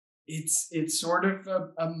it's sort of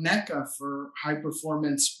a mecca for high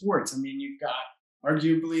performance sports. I mean, you've got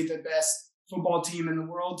arguably the best football team in the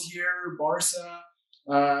world here, Barca.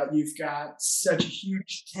 You've got such a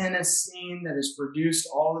huge tennis scene that has produced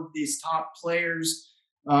all of these top players.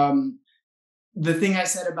 Um, the thing I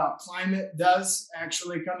said about climate does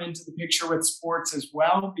actually come into the picture with sports as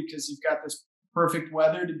well, because you've got this perfect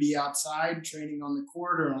weather to be outside training on the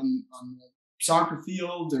court or on the soccer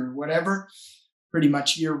field or whatever, pretty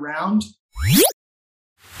much year round.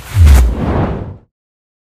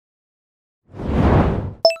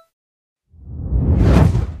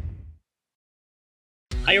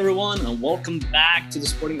 Hi everyone, and welcome back to the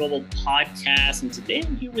Sporting Global podcast. And today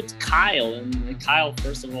I'm here with Kyle. And Kyle,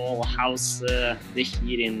 first of all, how's the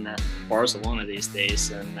heat in Barcelona these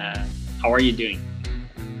days? And how are you doing?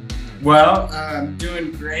 Well, I'm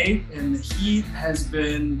doing great, and the heat has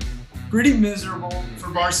been pretty miserable for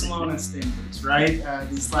Barcelona standards, right?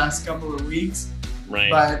 These last couple of weeks. Right.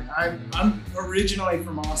 But I'm originally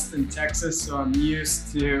from Austin, Texas, so I'm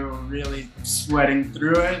used to really sweating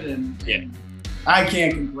through it, and I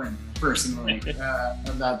can't complain personally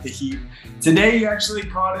about the heat. Today you actually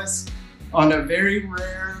caught us on a very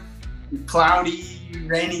rare, cloudy,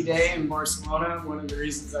 rainy day in Barcelona. One of the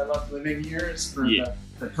reasons I love living here is for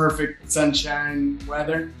the perfect sunshine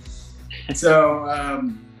weather. So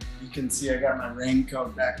you can see I got my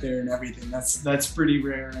raincoat back there and everything. That's pretty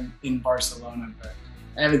rare in Barcelona, but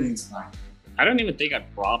everything's fine. I don't even think I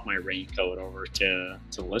brought my raincoat over to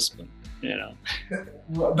Lisbon. You know,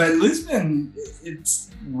 but Lisbon, it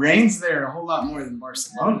rains there a whole lot more than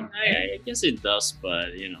Barcelona. I guess it does,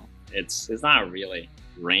 but you know, it's not really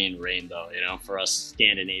rain though. You know, for us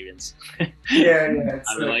Scandinavians. Yeah.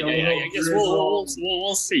 I guess we'll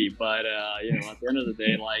see. But you know, at the end of the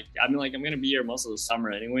day, I'm gonna be here most of the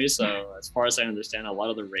summer anyway. So as far as I understand, a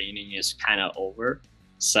lot of the raining is kind of over.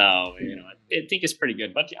 So you know, I think it's pretty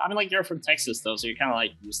good. But I mean, you're from Texas though, so you're kind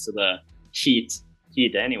of used to the heat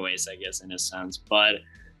anyways, I guess, in a sense. But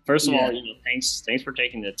first of all, you know, thanks for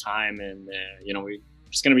taking the time, and you know,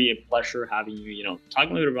 it's going to be a pleasure having you, you know, talk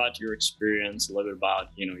a little bit about your experience, a little bit about,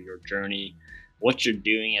 you know, your journey, what you're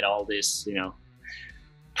doing at all this, you know,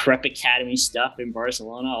 prep academy stuff in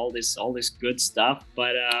Barcelona, all this good stuff.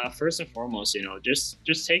 But first and foremost, you know, just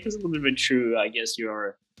take us a little bit through, I guess,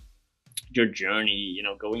 your journey, you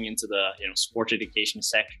know, going into the, you know, sports education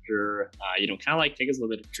sector, you know, kind of take us a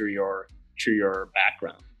little bit through your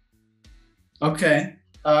background. Okay.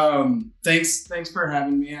 Thanks for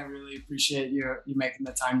having me. I really appreciate you making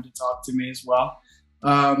the time to talk to me as well.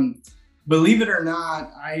 Believe it or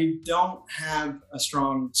not, I don't have a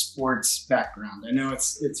strong sports background. I know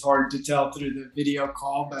it's hard to tell through the video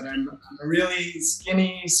call, but I'm a really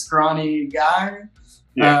skinny, scrawny guy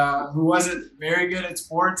who wasn't very good at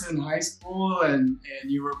sports in high school, and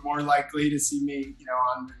you were more likely to see me, you know,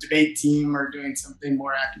 on the debate team or doing something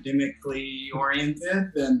more academically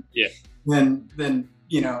oriented than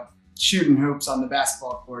you know, shooting hoops on the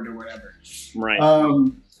basketball court or whatever. Right.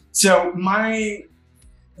 So my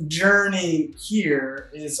journey here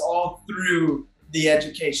is all through the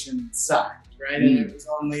education side, right? And it was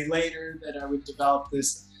only later that I would develop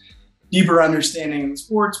this deeper understanding of the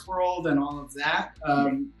sports world and all of that.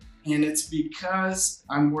 And it's because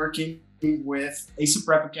I'm working with ASA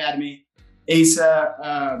Prep Academy.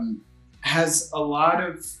 ASA has a lot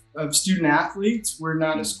of student athletes. We're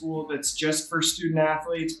not a school that's just for student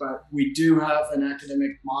athletes, but we do have an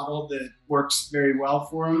academic model that works very well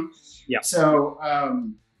for them. Yeah. So,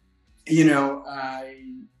 you know, I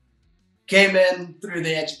came in through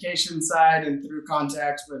the education side and through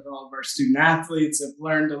contacts with all of our student athletes. I've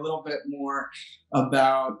learned a little bit more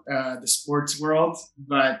about the sports world,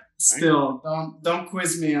 but still, don't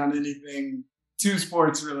quiz me on anything too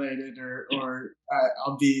sports related, or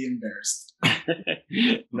I'll be embarrassed.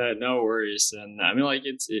 No worries. And I mean,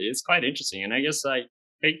 it's quite interesting. And I guess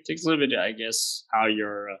it takes a little bit, I guess, how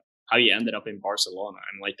you ended up in Barcelona.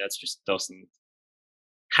 I mean, that's just doesn't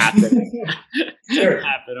happen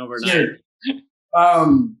happen overnight. Sure.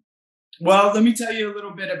 Well, let me tell you a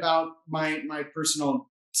little bit about my personal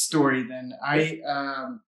story then. I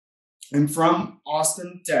am from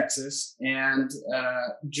Austin, Texas, and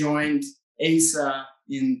joined ASA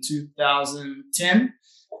in 2010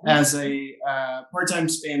 as a part-time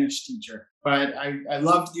Spanish teacher. But I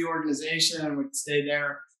loved the organization and would stay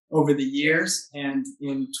there over the years. And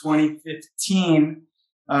in 2015,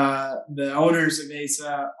 the owners of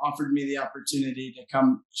ASA offered me the opportunity to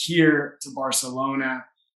come here to Barcelona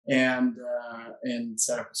and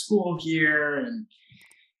set up a school here. And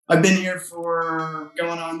I've been here for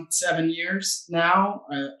going on 7 years now.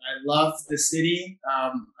 I love the city.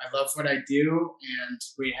 I love what I do, and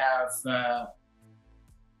we have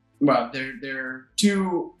there are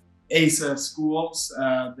two ASA schools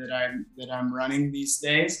that I'm running these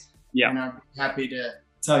days. Yeah, and I'm happy to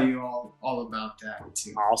tell you all about that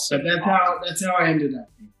too. Awesome. But that's how I ended up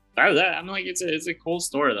here. I mean, like it's a cool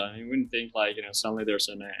story though. You wouldn't think like suddenly there's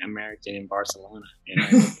an American in Barcelona.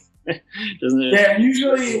 Doesn't it? Yeah,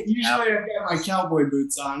 usually I've got my cowboy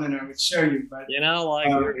boots on and I would show you, but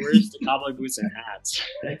where's the cowboy boots and hats?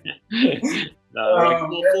 The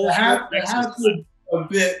hat's a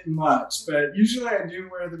bit much, but usually I do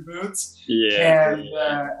wear the boots. Yeah, and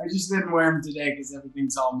I just didn't wear them today because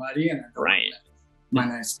everything's all muddy, and I don't wear my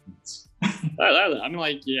nice boots. I mean,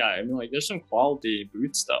 like there's some quality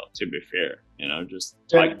boots though. To be fair, just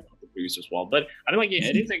talking about the boots as well. But I mean, like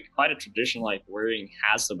it is like quite a tradition, like wearing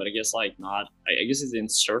hats. But I guess like not. I guess it's in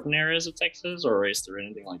certain areas of Texas, or is there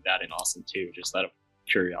anything like that in Austin too? Just out of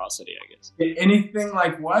curiosity, I guess. Anything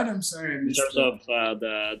like what? I'm sorry, in terms of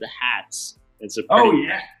the hats. It's a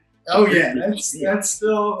that's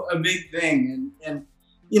still a big thing, and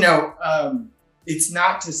it's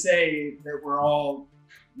not to say that we're all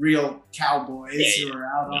real cowboys who are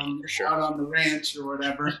out on the ranch or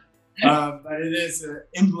whatever, but it is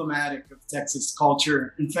emblematic of Texas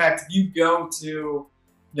culture. In fact, if you go to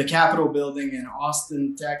the Capitol building in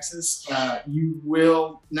Austin, Texas, you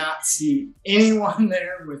will not see anyone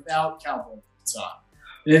there without cowboy boots on.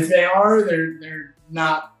 And if they are, they're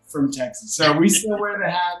not from Texas. So we still wear the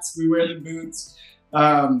hats, we wear the boots,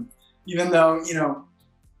 even though,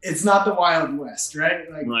 it's not the Wild West, right?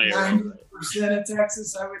 Like 90% of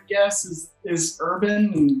Texas, I would guess, is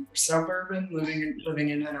urban and suburban, living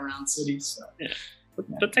in and around cities. So, yeah.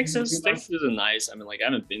 But Texas is nice. I mean, like I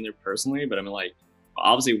haven't been there personally, but I mean, like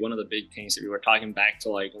obviously one of the big things, if we were talking back to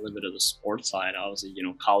like a little bit of the sports side, obviously,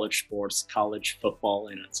 college sports, college football,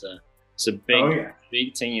 it's a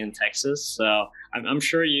big thing in Texas. So I'm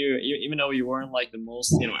sure you, even though you weren't like the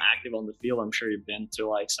most active on the field, I'm sure you've been to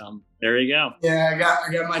like some. There you go. Yeah, I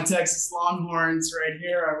got my Texas Longhorns right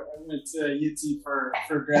here. I went to UT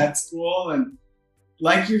for grad school, and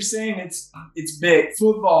like you're saying, it's big.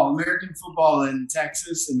 Football, American football in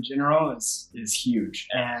Texas in general is huge,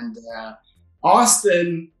 and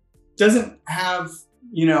Austin doesn't have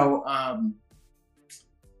a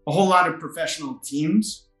whole lot of professional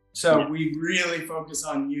teams. So we really focus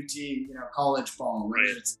on UT, college ball,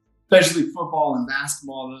 right? Especially football and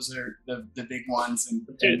basketball. Those are the big ones, and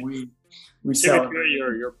we celebrate.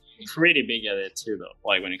 You're pretty big at it too, though.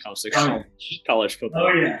 Like when it comes to college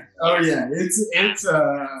football. Oh yeah, it's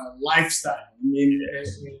a lifestyle. I mean,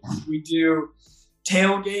 we do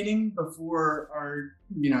tailgating before our,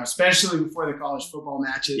 especially before the college football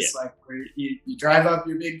matches, like where you drive up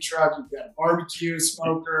your big truck, you've got a barbecue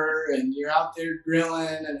smoker, and you're out there grilling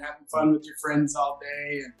and having fun with your friends all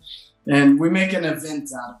day. And we make an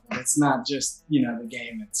event out of it. It's not just, the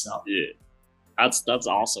game itself. Yeah, that's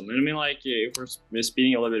awesome. And I mean, like, if we're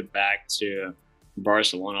speaking a little bit back to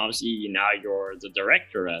Barcelona, obviously now you're the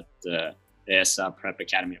director at the ASA Prep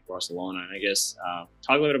Academy of Barcelona. And I guess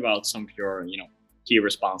talk a little bit about some of your, key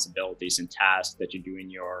responsibilities and tasks that you do in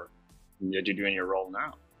your role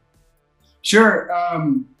now. Sure.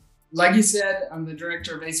 Like you said, I'm the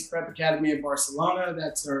director of ASA Prep Academy of Barcelona.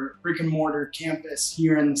 That's our brick and mortar campus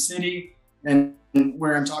here in the city and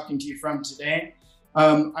where I'm talking to you from today.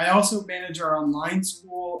 I also manage our online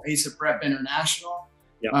school, ASA Prep International.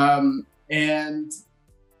 Yep. And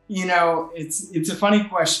it's a funny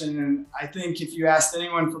question. And I think if you asked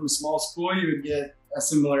anyone from a small school, you would get a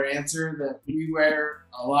similar answer, that we wear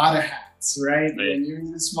a lot of hats, right? When you're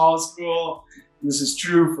in a small school, this is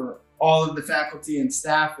true for all of the faculty and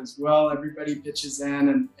staff as well. Everybody pitches in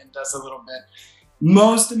and does a little bit.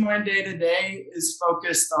 Most of my day-to-day is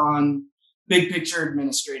focused on big picture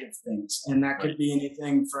administrative things. And that could be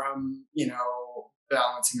anything from,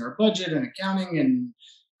 balancing our budget and accounting and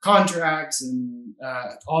contracts and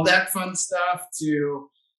all that fun stuff, to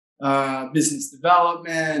business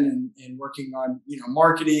development and working on,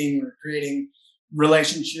 marketing or creating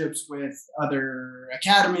relationships with other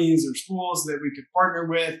academies or schools that we could partner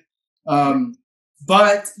with.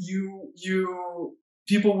 But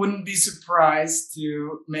people wouldn't be surprised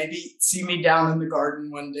to maybe see me down in the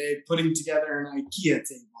garden one day putting together an IKEA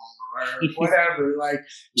table or whatever, like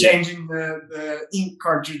changing the ink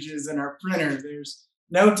cartridges in our printer. There's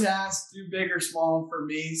no task too big or small for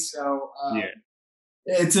me. So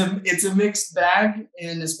it's a mixed bag,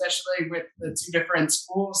 and especially with the two different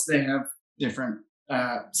schools, they have different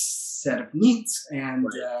set of needs, and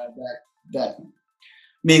that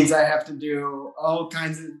means I have to do all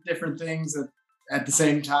kinds of different things at the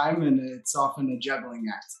same time, and it's often a juggling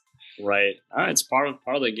act. Right. It's part of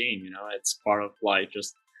the game. It's part of like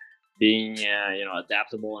just being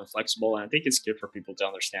adaptable and flexible. And I think it's good for people to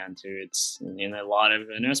understand too. It's in a lot of,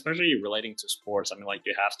 and especially relating to sports. I mean, like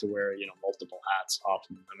you have to wear multiple hats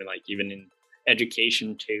often. I mean, like even in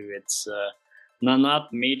education too, it's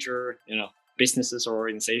not major businesses or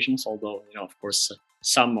organizations, although of course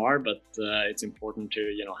some are, but it's important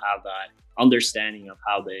to have that understanding of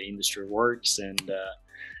how the industry works.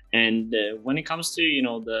 And when it comes to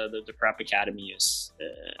the prep academy is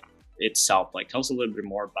itself, like tell us a little bit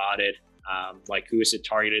more about it, like who is it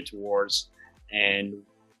targeted towards, and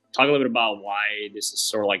talk a little bit about why this is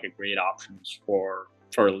sort of like a great option for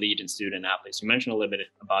elite and student athletes. You mentioned a little bit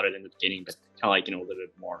about it in the beginning, but kind of like a little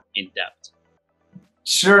bit more in depth.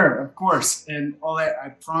 Sure, of course. And I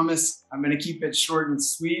promise I'm going to keep it short and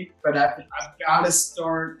sweet, but I've got to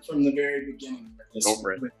start from the very beginning with this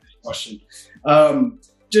question.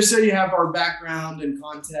 Just so you have our background and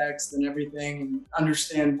context and everything, and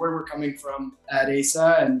understand where we're coming from at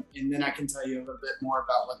ASA, and then I can tell you a little bit more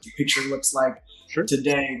about what the picture looks like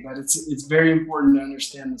today. But it's very important to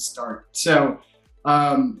understand the start. So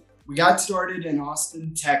we got started in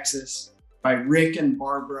Austin, Texas, by Rick and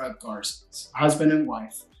Barbara Garsons, husband and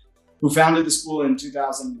wife, who founded the school in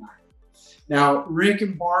 2009. Now, Rick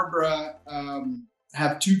and Barbara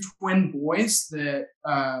have two twin boys that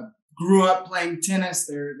grew up playing tennis.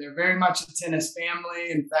 They're very much a tennis family.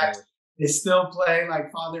 In fact, they still play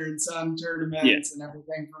like father and son tournaments and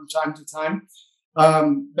everything from time to time.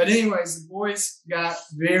 But anyways, the boys got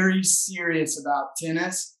very serious about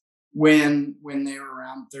tennis when they were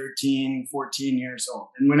around 13, 14 years old.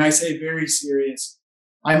 And when I say very serious,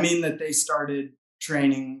 I mean that they started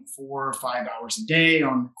training 4 or 5 hours a day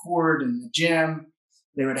on the court in the gym.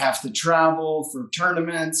 They would have to travel for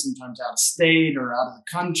tournaments, sometimes out of state or out of the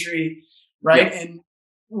country, right? And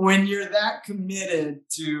when you're that committed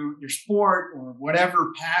to your sport or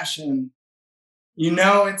whatever passion,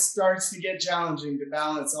 it starts to get challenging to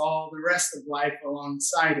balance all the rest of life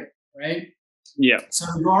alongside it, right? Yeah. So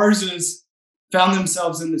the Garzas found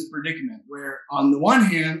themselves in this predicament where, on the one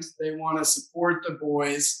hand, they want to support the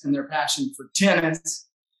boys and their passion for tennis.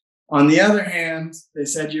 On the other hand, they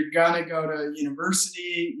said, you're going to go to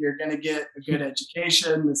university, you're going to get a good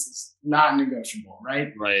education. This is not negotiable,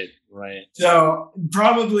 right? Right. So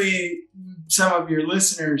probably some of your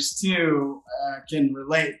listeners too can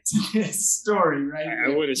relate to this story, right?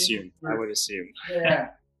 I would assume.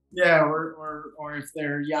 Yeah, or if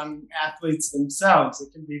they're young athletes themselves,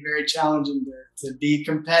 it can be very challenging to be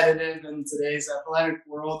competitive in today's athletic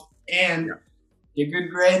world and get good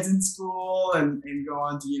grades in school and go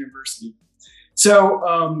on to university. So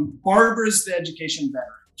Barbara's the education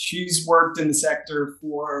veteran. She's worked in the sector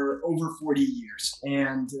for over 40 years,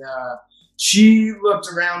 and she looked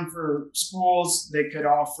around for schools that could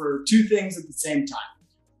offer two things at the same time.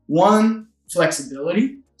 One,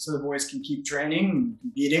 flexibility, so the boys can keep training and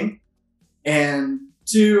competing. And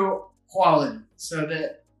two, quality, so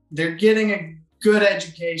that they're getting a good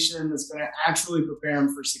education that's going to actually prepare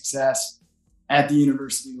them for success at the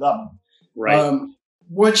university level. Right.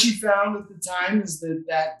 What she found at the time is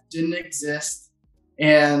that didn't exist.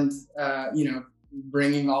 And,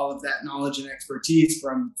 bringing all of that knowledge and expertise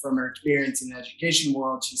from her experience in the education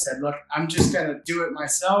world, she said, look, I'm just going to do it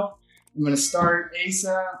myself. I'm going to start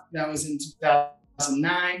ASA. That was in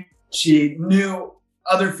 2009. She knew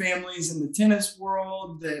other families in the tennis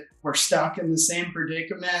world that were stuck in the same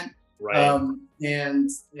predicament. Right. And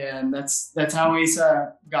that's how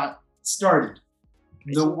ASA got started.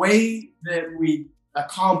 The way that we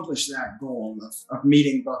accomplish that goal of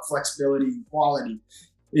meeting both flexibility and quality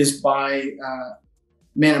is by,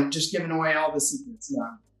 I'm just giving away all the secrets. No,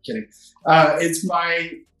 I'm kidding. It's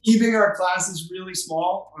by keeping our classes really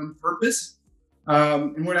small on purpose.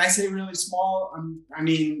 And when I say really small, I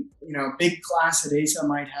mean, big class at ASA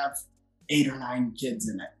might have 8 or 9 kids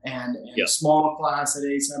in it. And a small class at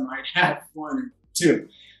ASA might have 1 or 2.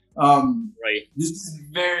 Right. This is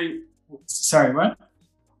sorry, what?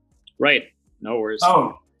 Right. No worries.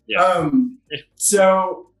 Oh, yeah.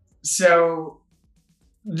 So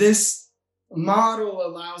this model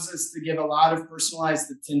allows us to give a lot of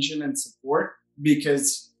personalized attention and support,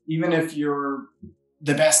 because even if you're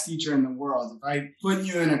the best teacher in the world, if I put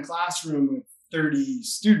you in a classroom with 30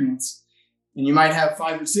 students and you might have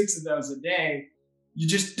 5 or 6 of those a day, you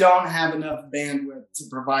just don't have enough bandwidth to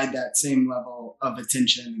provide that same level of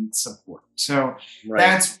attention and support. So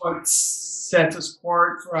that's what sets us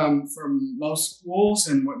apart from most schools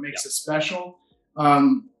and what makes us special.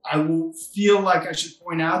 I will feel like I should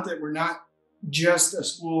point out that we're not just a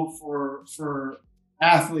school for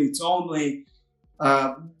athletes only.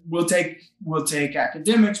 We'll take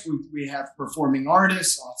academics. We have performing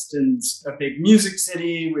artists. Austin's a big music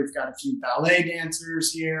city. We've got a few ballet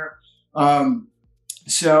dancers here.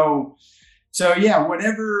 So yeah,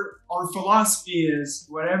 whatever our philosophy is,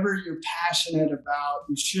 whatever you're passionate about,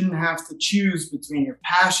 you shouldn't have to choose between your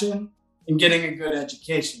passion and getting a good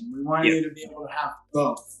education. We want you to be able to have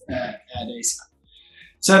both at ASA.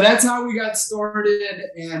 So that's how we got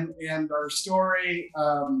started, and our story.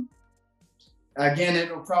 Again,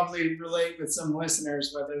 it'll probably relate with some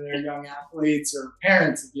listeners, whether they're young athletes or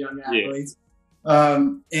parents of young athletes.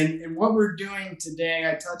 And what we're doing today,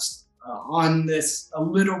 I touched on this a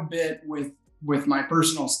little bit with my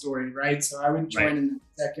personal story, right? So I would join in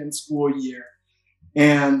the second school year,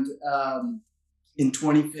 and in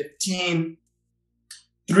 2015,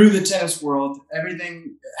 through the tennis world,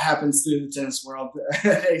 everything happens through the tennis world.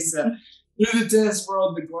 So through the tennis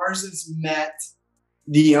world, the Garzas met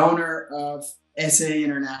the owner of SA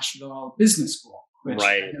International Business School, which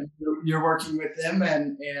you're working with them,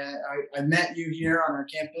 and I met you here on our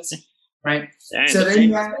campus, right? Yeah, so they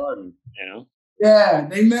met,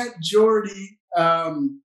 they met Jordy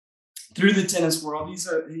through the tennis world. He's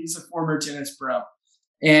a former tennis pro,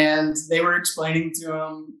 and they were explaining to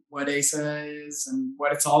him what ASA is and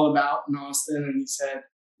what it's all about in Austin, and he said,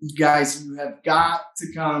 "You guys, you have got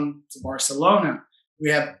to come to Barcelona. We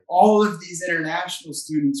have all of these international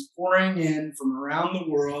students pouring in from around the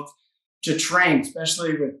world to train,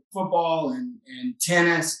 especially with football and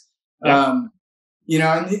tennis. And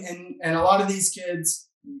a lot of these kids,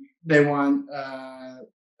 they want a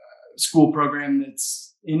school program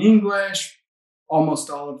that's in English. Almost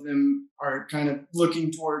all of them are kind of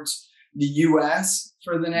looking towards the U.S.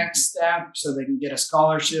 for the next step, so they can get a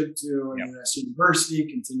scholarship to a U.S.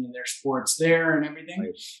 university, continue their sports there and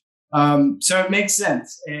everything." So it makes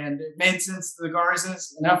sense, and it made sense to the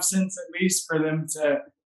Garzas, enough sense at least for them to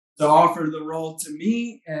offer the role to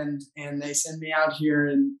me, and they sent me out here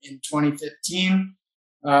in 2015.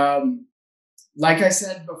 Like I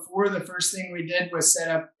said before, the first thing we did was set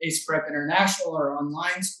up ACE Prep International, our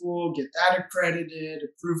online school, get that accredited,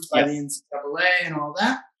 approved by the NCAA and all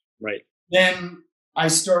that. Right. Then I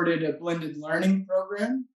started a blended learning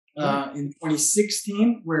program in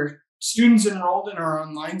 2016, where students enrolled in our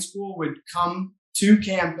online school would come to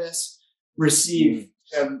campus, receive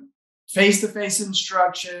face-to-face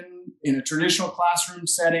instruction in a traditional classroom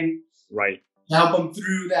setting, help them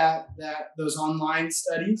through those online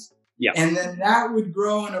studies. And then that would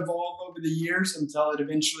grow and evolve over the years until it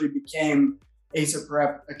eventually became ASA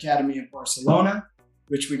Prep Academy of Barcelona,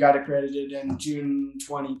 which we got accredited in June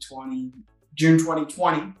 2020.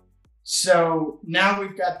 So now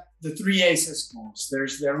we've got the 3 ASA schools.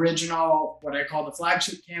 There's the original, what I call the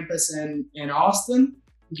flagship campus in Austin,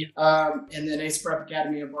 and then ASA Prep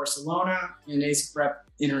Academy of Barcelona and ASA Prep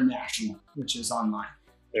International, which is online.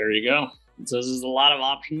 There you go. So there's a lot of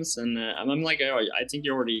options, and I think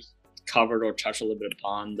you already covered or touched a little bit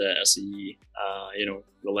upon the SE,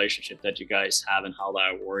 relationship that you guys have and how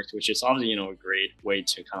that worked, which is obviously, a great way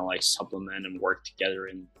to kind of like supplement and work together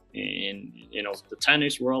in the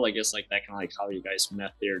tennis world. I guess like that kind of like how you guys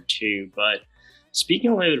met there too. But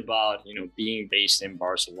speaking a little bit about, being based in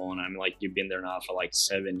Barcelona, I mean, like you've been there now for like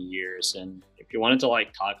 7 years. And if you wanted to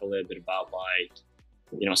like talk a little bit about like,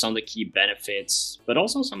 some of the key benefits, but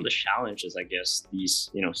also some of the challenges, I guess,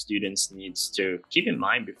 these, students needs to keep in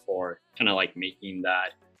mind before kind of like making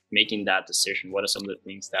that decision. What are some of the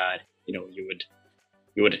things that, you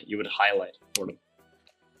would highlight for them?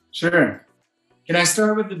 Sure. Can I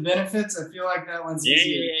start with the benefits? I feel like that one's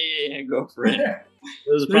easier. Yeah. Go for it.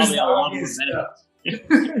 There's probably a lot of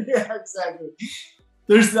benefits. Yeah, exactly.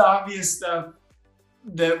 There's the obvious stuff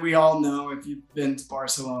that we all know if you've been to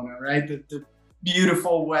Barcelona, right? The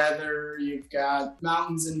beautiful weather, you've got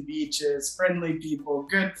mountains and beaches, friendly people,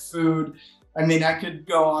 good food. I mean, I could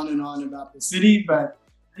go on and on about the city, but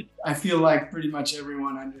I feel like pretty much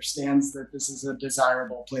everyone understands that this is a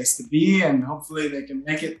desirable place to be, and hopefully they can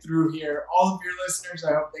make it through here. All of your listeners,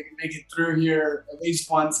 I hope they can make it through here at least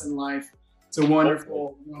once in life. It's a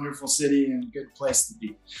wonderful, wonderful city and good place to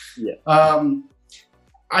be. Yeah.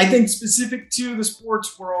 I think specific to the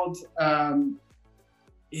sports world,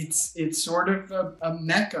 it's sort of a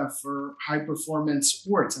mecca for high performance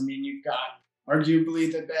sports. I mean, you've got arguably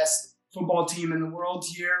the best football team in the world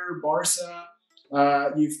here, Barca.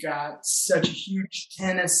 You've got such a huge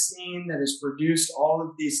tennis scene that has produced all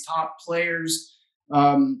of these top players.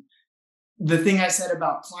 The thing I said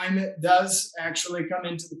about climate does actually come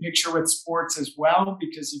into the picture with sports as well,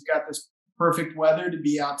 because you've got this perfect weather to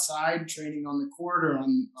be outside training on the court or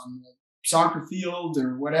on the soccer field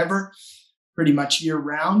or whatever, pretty much year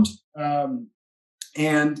round.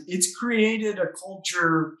 And it's created a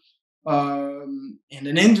culture and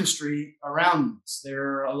an industry around this. There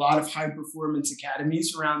are a lot of high performance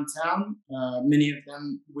academies around town. Many of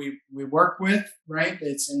them we work with, right?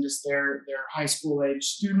 They send us their high school age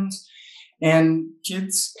students, and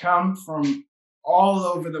kids come from all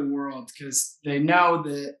over the world because they know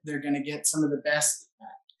that they're going to get some of the best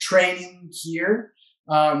training here,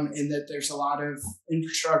 and that there's a lot of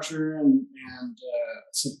infrastructure and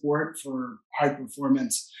support for high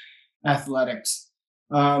performance athletics.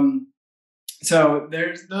 So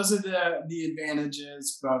those are the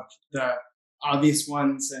advantages, both the obvious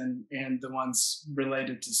ones and the ones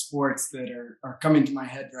related to sports that are coming to my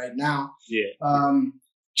head right now. Yeah.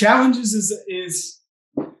 Challenges is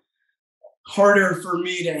harder for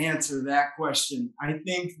me to answer that question. I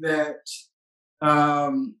think that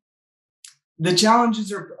the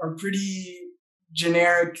challenges are pretty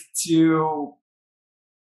generic to,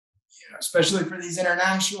 especially for these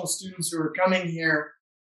international students who are coming here,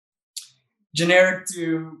 generic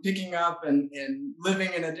to picking up and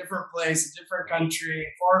living in a different place, a different country,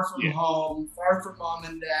 far from home, far from mom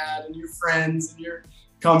and dad and your friends and your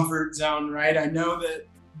comfort zone, right? I know that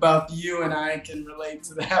both you and I can relate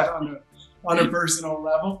to that on a personal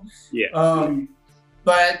level. Yeah.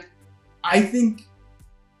 But I think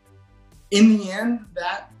in the end,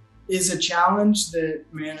 that is a challenge that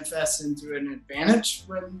manifests into an advantage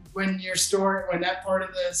when that part of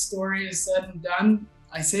the story is said and done.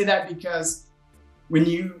 I say that because when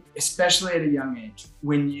you, especially at a young age,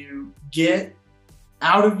 when you get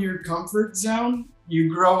out of your comfort zone,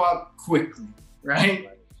 you grow up quickly, right?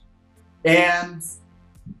 And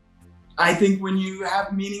I think when you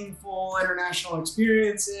have meaningful international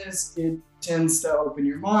experiences, it tends to open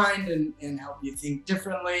your mind and help you think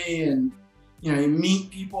differently. And, you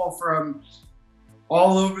meet people from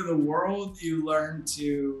all over the world. You learn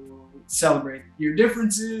to celebrate your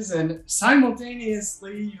differences, and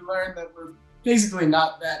simultaneously you learn that we're basically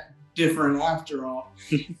not that different after all.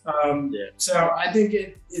 So I think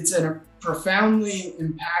it's a profoundly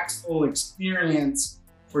impactful experience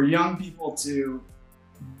for young people to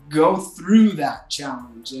go through that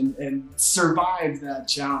challenge and survive that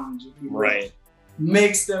challenge. Right.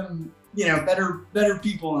 Makes them, better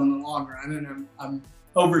people in the long run. And I'm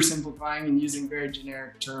oversimplifying and using very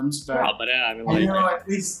generic terms, but at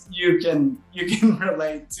least you can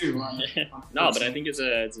relate to. But I think it's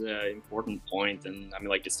an important point, and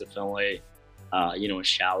it's definitely a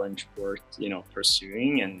challenge worth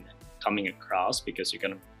pursuing and coming across, because you're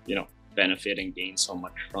gonna benefit and gain so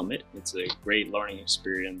much from it. It's a great learning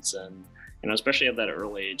experience, and especially at that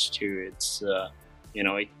early age too. It's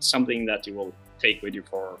it's something that you will take with you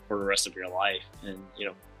for the rest of your life, and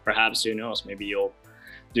perhaps, who knows, maybe you'll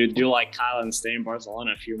do like Kyle and stay in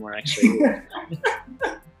Barcelona a few more extra years.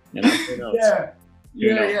 Who knows?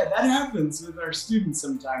 Yeah, that happens with our students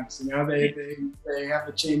sometimes. They have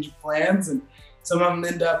a change of plans, and some of them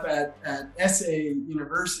end up at SA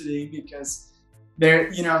University because they're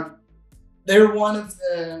one of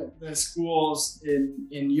the schools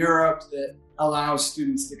in Europe that allows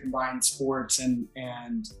students to combine sports and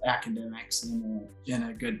academics in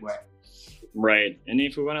a good way. Right. And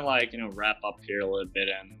if we want to wrap up here a little bit,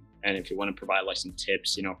 and if you want to provide some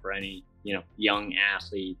tips, for any, young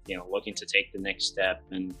athlete, looking to take the next step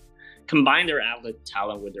and combine their athlete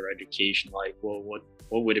talent with their education, what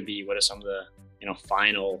would it be? What are some of the,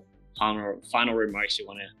 final remarks you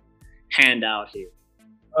want to hand out here?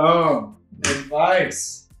 Oh,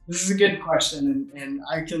 advice. This is a good question, and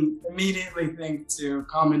I can immediately think to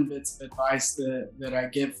common bits of advice that I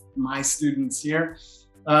give my students here.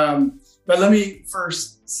 But let me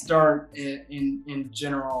first start in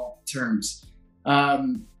general terms. I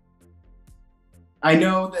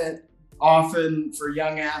know that often for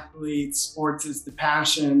young athletes, sports is the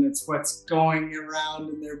passion. It's what's going around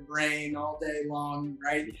in their brain all day long,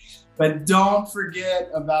 right? But don't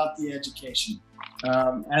forget about the education.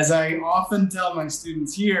 As I often tell my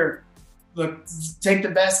students here, look, take the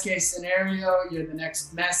best case scenario. You're the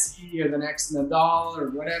next Messi, you're the next Nadal,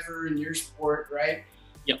 or whatever in your sport, right?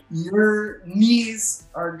 Yep. Your knees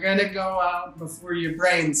are gonna go out before your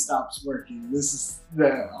brain stops working. This is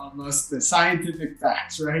almost the scientific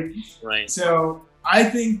facts, right? Right. So I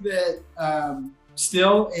think that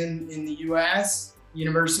still in the US,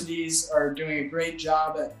 universities are doing a great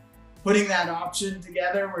job at putting that option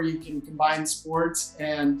together where you can combine sports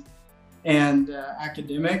and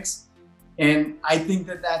academics. And I think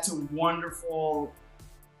that that's a wonderful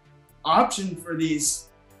option for these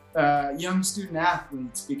young student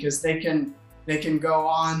athletes, because they can go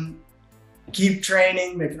on keep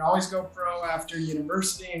training. They can always go pro after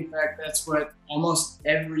university. In fact, that's what almost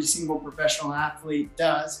every single professional athlete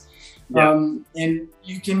does. Yeah. And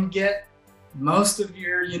you can get most of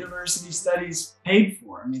your university studies paid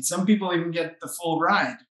for. I mean, some people even get the full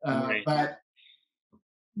ride. Right. But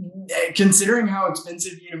considering how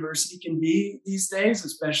expensive university can be these days,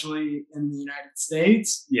 especially in the United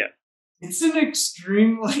States, Yeah. it's an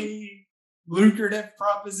extremely lucrative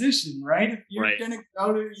proposition, right? If you're Right. going to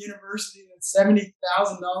go to a university that's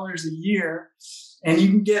 $70,000 a year, and you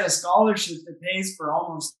can get a scholarship that pays for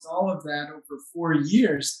almost all of that over 4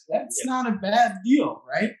 years, that's not a bad deal,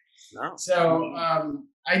 right? No. So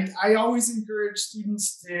I always encourage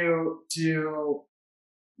students to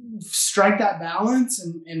strike that balance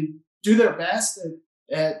and do their best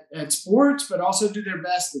at sports, but also do their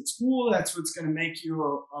best at school. That's what's going to make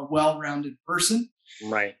you a well-rounded person.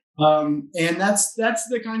 Right. And that's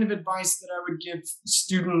the kind of advice that I would give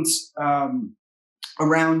students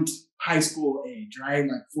around high school age, right?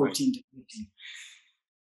 Like 14 to 15.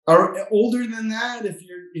 Or older than that, if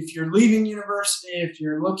you're leaving university, if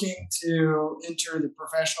you're looking to enter the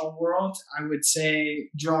professional world, I would say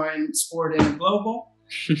join Sport and Global,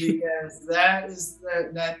 because that is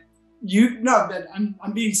that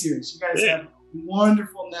I'm being serious. You guys have a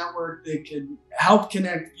wonderful network that can help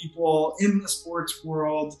connect people in the sports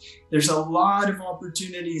world. There's a lot of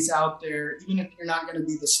opportunities out there, even if you're not going to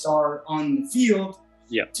be the star on the field,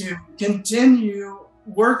 to continue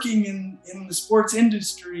working in the sports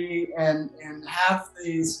industry and have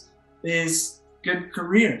these good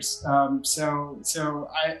careers. So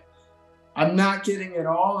I'm not kidding at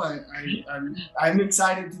all. I'm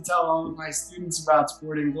excited to tell all of my students about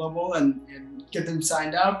Sport and Global and get them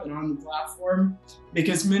signed up and on the platform,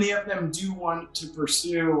 because many of them do want to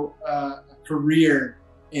pursue a career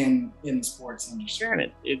in the sports industry. Sure,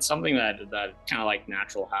 and it's something that kind of like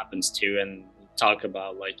natural happens too. And talk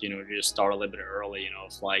about like, you know, just start a little bit early, you know,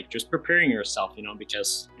 of like just preparing yourself, you know,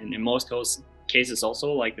 because in most cases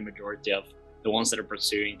also, like the majority of the ones that are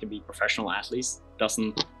pursuing to be professional athletes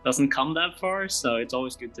doesn't come that far. So it's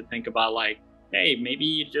always good to think about like, hey, maybe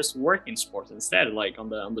you just work in sports instead, like on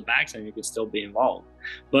the backside you could still be involved.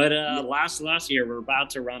 But last year we're about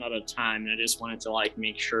to run out of time, and I just wanted to like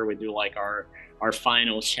make sure we do like our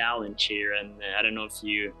final challenge here. And I don't know if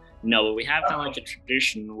you know, we have kind of like a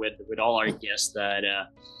tradition with all our guests that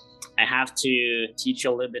I have to teach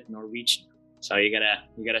you a little bit Norwegian. So you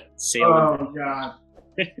gotta say. Oh God!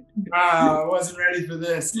 Wow, I wasn't ready for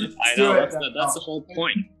this. I know that's the whole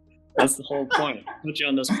point. That's the whole point. Put you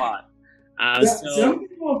on the spot. Some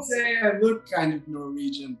people say I look kind of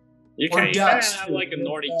Norwegian. You can have like a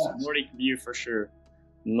Nordic view for sure.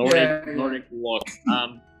 Nordic look.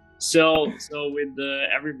 So with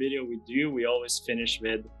every video we do, we always finish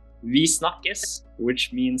with "Vi snakkes,"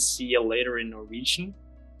 which means "see you later" in Norwegian.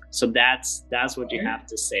 So that's what you have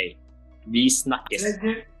to say. "Vi snakkes."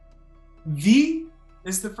 Vi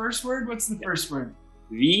is the first word. What's the first word?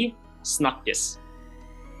 "Vi snakkes."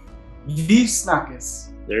 Vi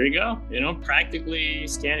snakkes. There you go. You know, practically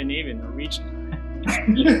Scandinavian Norwegian.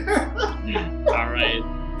 All right.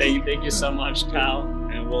 Thank you so much, Kyle,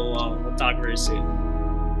 and we'll talk very soon.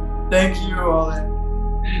 Thank you, Ole.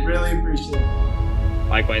 Really appreciate it.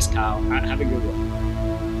 Likewise, Kyle. Have a good one.